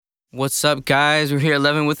What's up, guys? We're here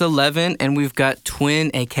 11 with 11, and we've got Twin,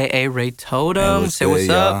 a.k.a. Ray Totem. Hey, what's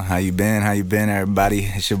up? How you been, everybody?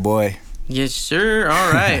 It's your boy. Yes, sir.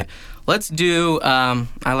 All right. Let's do, I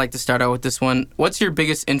like to start out with this one. What's your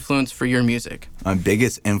biggest influence for your music? My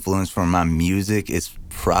biggest influence for my music is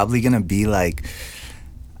probably going to be like,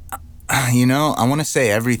 I want to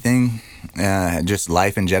say everything, just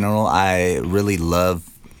life in general. I really love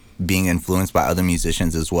being influenced by other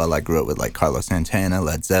musicians as well. I grew up with like Carlos Santana,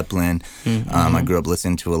 Led Zeppelin. I grew up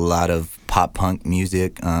listening to a lot of pop punk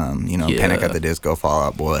music, Panic at the Disco, Fall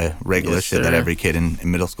Out Boy, regular shit that every kid in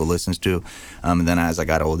middle school listens to. And then as I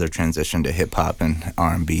got older, transitioned to hip hop and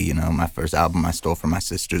R&B. My first album I stole from my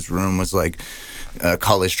sister's room was like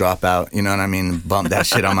College Dropout, you know what I mean? Bumped that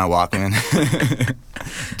shit on my Walkman.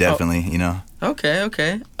 Definitely,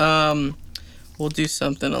 Okay. We'll do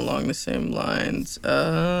something along the same lines.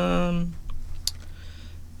 Where's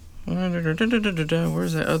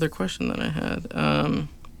that other question that I had?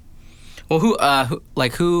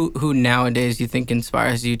 Who nowadays you think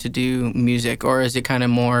inspires you to do music, or is it kind of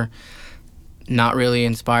more not really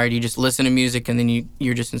inspired? You just listen to music and then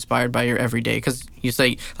you're just inspired by your everyday? Because you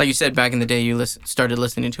say, like you said, back in the day, you started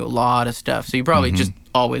listening to a lot of stuff, so you probably just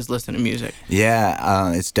always listen to music.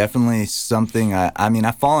 Yeah, it's definitely something.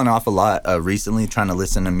 I've fallen off a lot recently trying to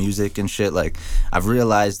listen to music and shit. Like, I've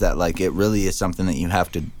realized that like it really is something that you have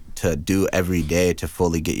to do every day to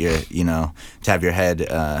fully get your, to have your head,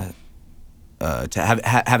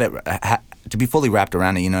 to be fully wrapped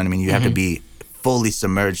around it. You know what I mean? You have to be fully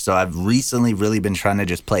submerged. So I've recently really been trying to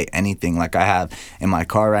just play anything. Like I have in my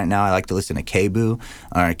car right now, I like to listen to KBOO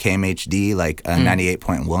or KMHD, like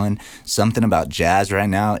 98.1. Something about jazz right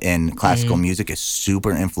now and classical music is super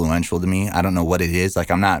influential to me. I don't know what it is. Like,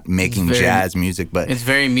 I'm not making jazz music, but it's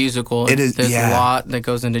very musical. It is. There's a lot that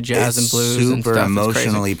goes into jazz and blues and stuff. Super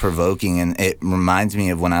emotionally provoking, and it reminds me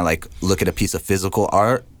of when I like look at a piece of physical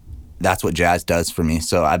art. That's what jazz does for me.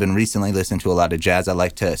 So I've been recently listening to a lot of jazz. I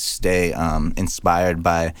like to stay inspired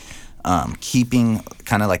by keeping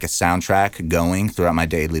kind of like a soundtrack going throughout my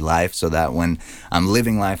daily life, so that when I'm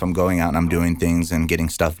living life, I'm going out and I'm doing things and getting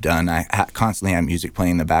stuff done, I constantly have music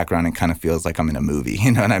playing in the background. It kind of feels like I'm in a movie,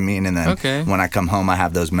 you know what I mean? And then when I come home, I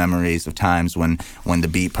have those memories of times when the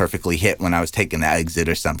beat perfectly hit when I was taking the exit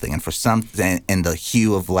or something, and for something, and the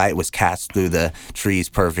hue of light was cast through the trees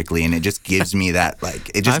perfectly, and it just gives me that, like,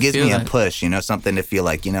 it just gives me a push, something to feel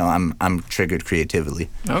like, I'm triggered creatively.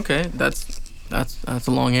 Okay, that's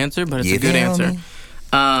a long answer, but it's a good answer.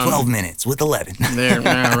 12 minutes with 11. There,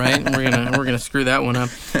 right? We're gonna screw that one up.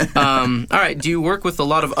 All right. Do you work with a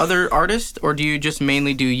lot of other artists, or do you just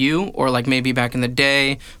mainly do you, or like maybe back in the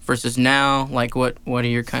day versus now? Like, what are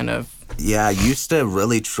your kind of? Yeah, I used to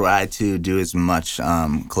really try to do as much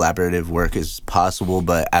collaborative work as possible,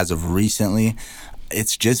 but as of recently,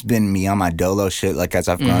 it's just been me on my dolo shit. Like, as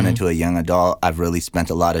I've grown into a young adult, I've really spent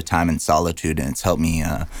a lot of time in solitude, and it's helped me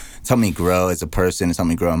grow as a person. It's helped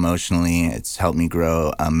me grow emotionally. It's helped me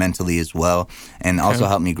grow mentally as well, and also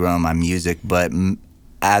helped me grow in my music. But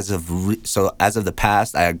as of the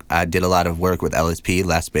past, I did a lot of work with LSP,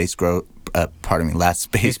 Last Space Program.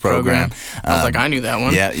 I was like, I knew that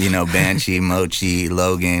one. Yeah, Banshee, Mochi,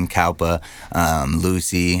 Logan, Kalpa,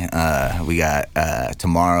 Lucy. We got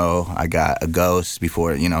Tomorrow. I got a Ghost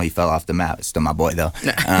before, he fell off the map. It's still my boy, though.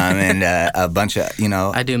 And a bunch of,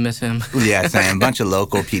 I do miss him. Yeah, same. A bunch of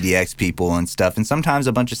local PDX people and stuff. And sometimes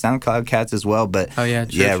a bunch of SoundCloud cats as well. But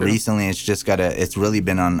true. Recently it's really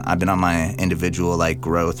been I've been on my individual, like,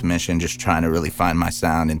 growth mission, just trying to really find my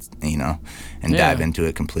sound and dive into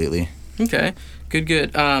it completely. Okay,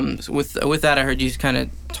 good. So with that, I heard you kind of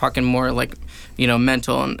talking more like,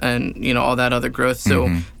 mental and all that other growth.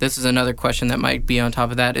 So this is another question that might be on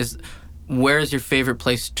top of that is, where is your favorite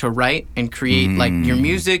place to write and create like your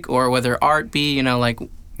music, or whether art be,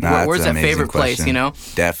 where's that favorite question.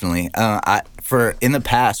 Place, Definitely. In the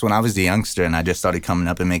past, when I was a youngster and I just started coming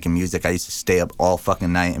up and making music, I used to stay up all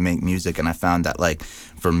fucking night and make music, and I found that, like,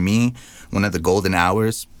 for me, one of the golden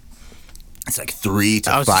hours, it's like 3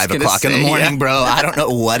 to 5 o'clock in the morning, bro. I don't know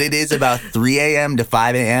what it is about 3 a.m. to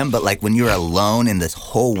 5 a.m., but like when you're alone and this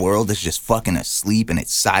whole world is just fucking asleep and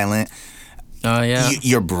it's silent,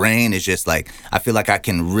 your brain is just like, I feel like I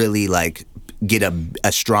can really like get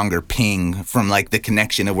a stronger ping from like the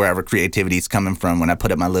connection of wherever creativity is coming from when I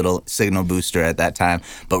put up my little signal booster at that time.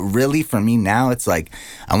 But really for me now, it's like,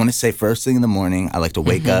 I want to say first thing in the morning, I like to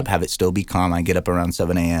wake up, have it still be calm. I get up around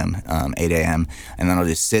 7 a.m., 8 a.m., and then I'll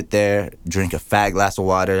just sit there, drink a fat glass of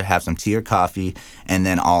water, have some tea or coffee, and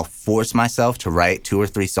then I'll force myself to write 2 or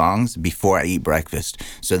 3 songs before I eat breakfast.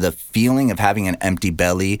 So the feeling of having an empty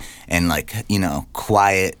belly and like,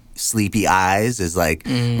 quiet Sleepy Eyes is like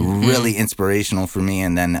really inspirational for me.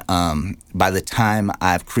 And then by the time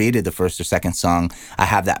I've created the first or second song, I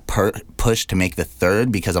have that push to make the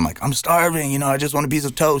third because I'm like, I'm starving, you know, I just want a piece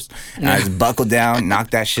of toast. And I just buckle down,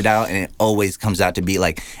 knock that shit out, and it always comes out to be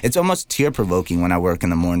like, it's almost tear-provoking when I work in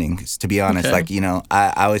the morning, to be honest. Like, you know,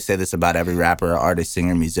 I always say this about every rapper, artist,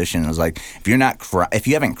 singer, musician. I was like, if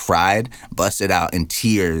you haven't cried, busted out in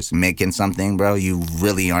tears making something, bro, you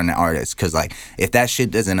really aren't an artist. Because like, if that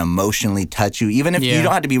shit doesn't emotionally touch you, even if you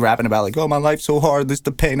don't have to be rapping about like, oh, my life's so hard, this is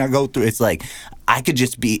the pain I go through. It's like, I could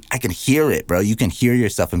hear it, bro. You can hear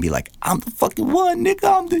yourself and be like, I'm the fucking one,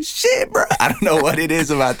 nigga, I'm the shit, bro. I don't know what it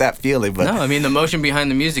is about that feeling, but no, I mean, the emotion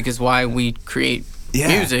behind the music is why we create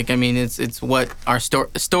music. I mean, it's what our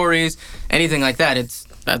stories, anything like that,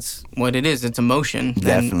 that's what it is. It's emotion.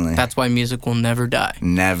 Definitely. And that's why music will never die.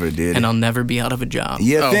 Never, dude. And I'll never be out of a job.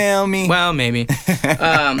 You feel me? Well, maybe.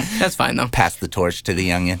 That's fine, though. Pass the torch to the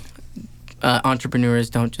youngin'.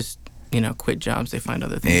 Entrepreneurs don't just, you know, quit jobs. They find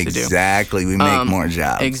other things to do. Exactly. We make more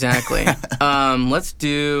jobs. Exactly. Let's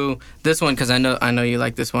do this one because I know you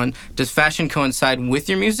like this one. Does fashion coincide with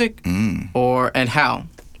your music? And how?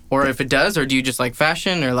 Or if it does, or do you just like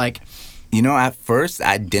fashion or like... You know, at first,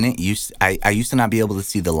 I used to not be able to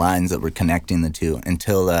see the lines that were connecting the two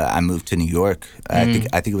until I moved to New York. I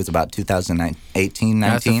think it was about 2018, 19.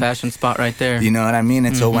 That's a fashion spot right there. You know what I mean?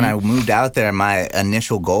 And so when I moved out there, my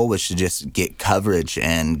initial goal was to just get coverage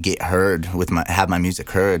and get heard have my music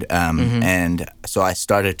heard. And so I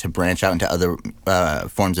started to branch out into other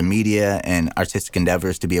forms of media and artistic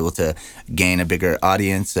endeavors to be able to gain a bigger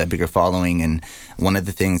audience, a bigger following. And one of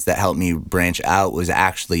the things that helped me branch out was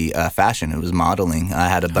actually fashion. It was modeling. I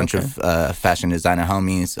had a bunch of fashion designer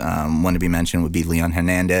homies. One to be mentioned would be Leon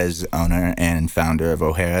Hernandez, owner and founder of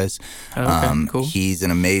O'Hara's. Cool. He's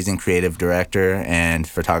an amazing creative director and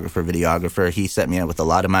photographer, videographer. He set me up with a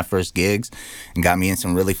lot of my first gigs and got me in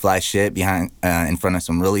some really fly shit in front of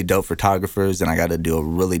some really dope photographers. And I got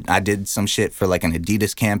to I did some shit for like an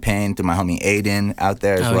Adidas campaign through my homie Aiden out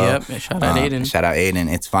there as well. Yep. Shout out Aiden. Shout out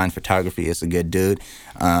Aiden. It's Fine Photography. It's a good dude.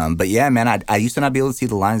 But yeah, man, I used to not be able to see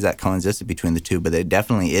the lines that coexisted between the two, but it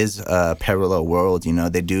definitely is a parallel world. You know,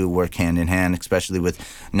 they do work hand in hand, especially with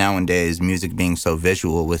nowadays music being so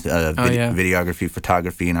visual with videography,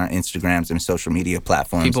 photography, and our Instagrams and social media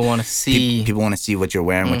platforms. People want to see. People want to see what you're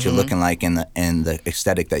wearing, what you're looking like, and the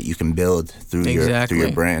aesthetic that you can build through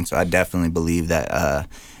your brand. So I definitely believe that.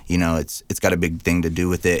 You know, it's got a big thing to do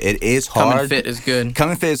with it. It is hard. Come and fit is good. Come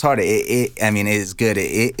and fit is hard. It is good.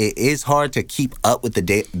 It is hard to keep up with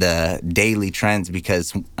the daily trends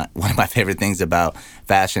because one of my favorite things about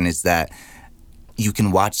fashion is that you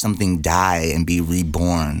can watch something die and be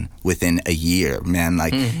reborn within a year, man.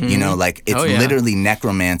 Like, you know, like it's literally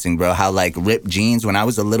necromancing, bro. How like ripped jeans, when I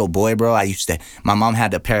was a little boy, bro, my mom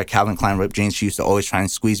had a pair of Calvin Klein ripped jeans. She used to always try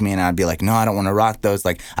and squeeze me and I'd be like, no, I don't want to rock those.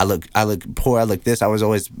 Like I look poor, I look this. I was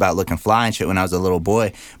always about looking fly and shit when I was a little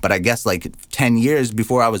boy. But I guess like 10 years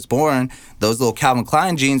before I was born, those little Calvin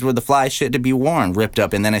Klein jeans were the fly shit to be worn, ripped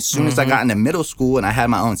up. And then as soon as I got into middle school and I had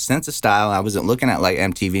my own sense of style, I wasn't looking at like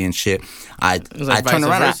MTV and shit. I turned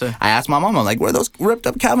around. I asked my mom, I'm like, where are those ripped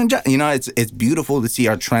up Calvin jeans? You know, it's beautiful to see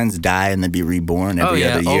our trends die and then be reborn every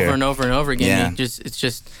other year. Over and over and over again. Yeah.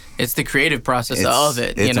 It's the creative process of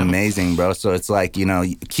it. It's amazing, bro. So it's like, you know,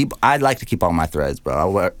 I'd like to keep all my threads, bro.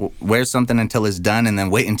 I'll wear something until it's done and then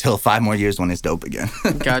wait until 5 more years when it's dope again.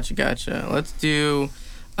 Gotcha. Let's do,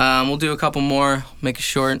 we'll do a couple more, make it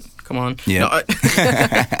short. Come on. Yeah. No,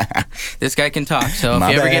 this guy can talk. So if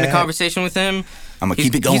you ever get in a conversation with him, I'm going to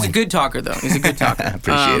keep it going. He's a good talker, though. He's a good talker.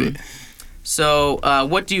 Appreciate it. So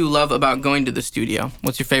what do you love about going to the studio?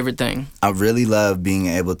 What's your favorite thing? I really love being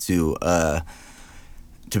able to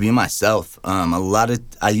be myself. Growing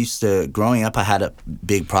up, I had a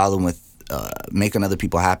big problem with making other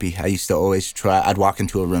people happy. I used to always I'd walk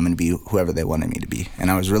into a room and be whoever they wanted me to be. And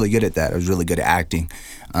I was really good at that. I was really good at acting.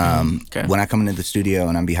 When I come into the studio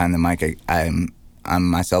and I'm behind the mic, I'm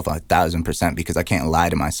myself 1,000% because I can't lie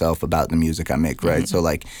to myself about the music I make, right? So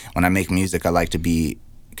like when I make music, I like to be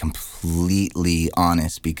completely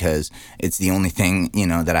honest because it's the only thing, you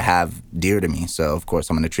know, that I have dear to me. So of course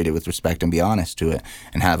I'm going to treat it with respect and be honest to it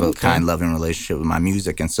and have a kind, loving relationship with my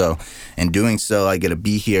music. And so in doing so, I get to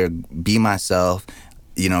be here, be myself,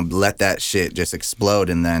 you know, let that shit just explode,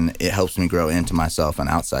 and then it helps me grow into myself in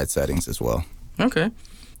outside settings as well. Okay.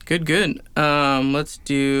 Good.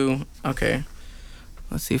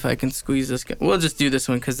 Let's see if I can squeeze this. We'll just do this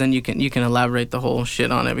one because then you can elaborate the whole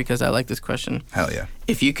shit on it because I like this question. Hell yeah.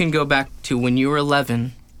 If you can go back to when you were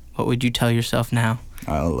 11, what would you tell yourself now?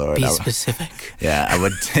 Oh Lord. Be specific. Yeah, I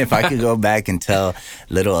would if I could go back and tell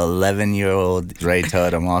little 11-year-old Ray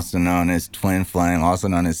Totem, also known as Twin Flame, also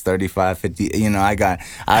known as 3550. You know, I'd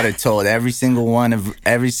have told every single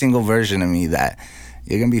version of me that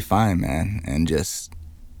you're gonna be fine, man, and just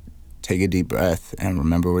take a deep breath and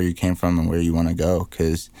remember where you came from and where you want to go,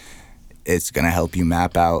 because it's gonna help you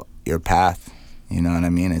map out your path. You know what I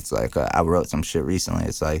mean? It's like I wrote some shit recently.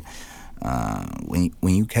 It's like.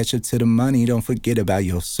 When you catch up to the money, don't forget about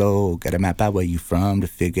your soul. Gotta map out where you from to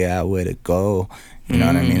figure out where to go. You know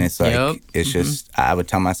what I mean? It's like it's just I would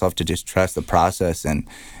tell myself to just trust the process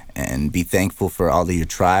and be thankful for all of your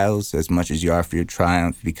trials as much as you are for your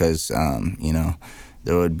triumph, because you know,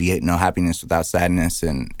 there would be no happiness without sadness,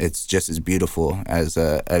 and it's just as beautiful as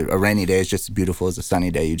a rainy day is just as beautiful as a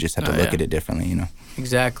sunny day. You just have to look at it differently, you know.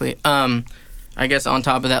 Exactly. I guess on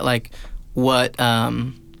top of that, like what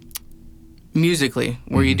musically,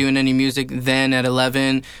 were you doing any music then at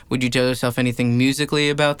 11? Would you tell yourself anything musically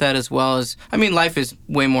about that, as well as, I mean, life is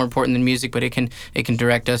way more important than music, but it can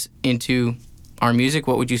direct us into our music.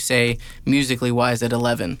 What would you say musically wise at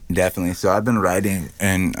 11? Definitely. So I've been writing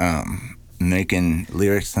and making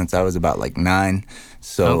lyrics since I was about like 9.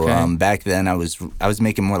 So back then I was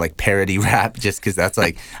making more like parody rap, just because that's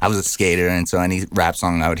like I was a skater, and so any rap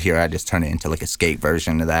song I would hear I just turn it into like a skate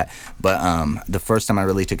version of that. But the first time I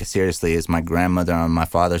really took it seriously is my grandmother on my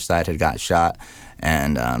father's side had got shot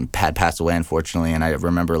and had passed away, unfortunately, and I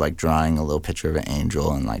remember like drawing a little picture of an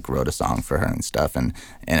angel and like wrote a song for her and stuff, and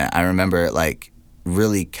I remember it like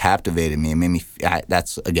really captivated me. It made me,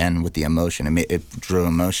 that's again with the emotion, it drew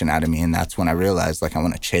emotion out of me, and that's when I realized like I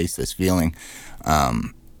want to chase this feeling.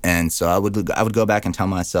 And so I would go back and tell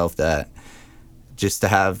myself that just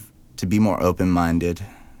to be more open-minded,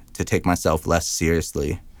 to take myself less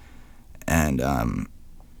seriously, and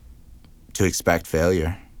to expect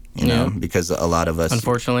failure, you know, because a lot of us,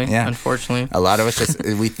 unfortunately, a lot of us just,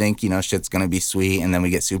 we think, you know, shit's gonna be sweet, and then we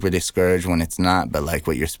get super discouraged when it's not. But like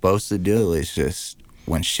what you're supposed to do is just,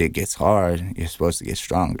 when shit gets hard, you're supposed to get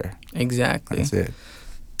stronger. Exactly. That's it.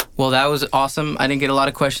 Well, that was awesome. I didn't get a lot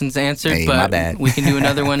of questions answered, Hey, my but bad. we can do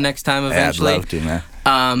another one next time eventually. I'd love to,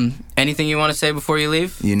 man. Anything you want to say before you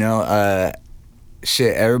leave? You know,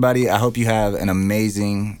 shit, everybody, I hope you have an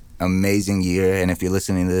amazing year. And if you're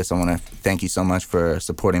listening to this, I want to thank you so much for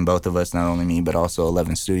supporting both of us, not only me, but also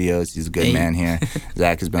 11 Studios. He's a good man here.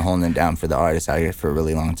 Zach has been holding it down for the artists out here for a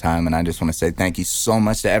really long time. And I just want to say thank you so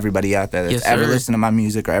much to everybody out there that's ever listened to my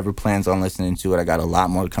music or ever plans on listening to it. I got a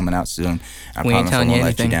lot more coming out soon. I promise I won't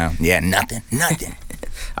let you down. Yeah, nothing.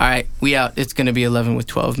 All right, we out. It's going to be 11 with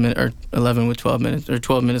 12 minutes, or 11 with 12 minutes, or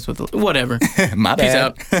 12 minutes with whatever. My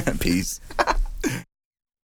bad. Peace out. Peace.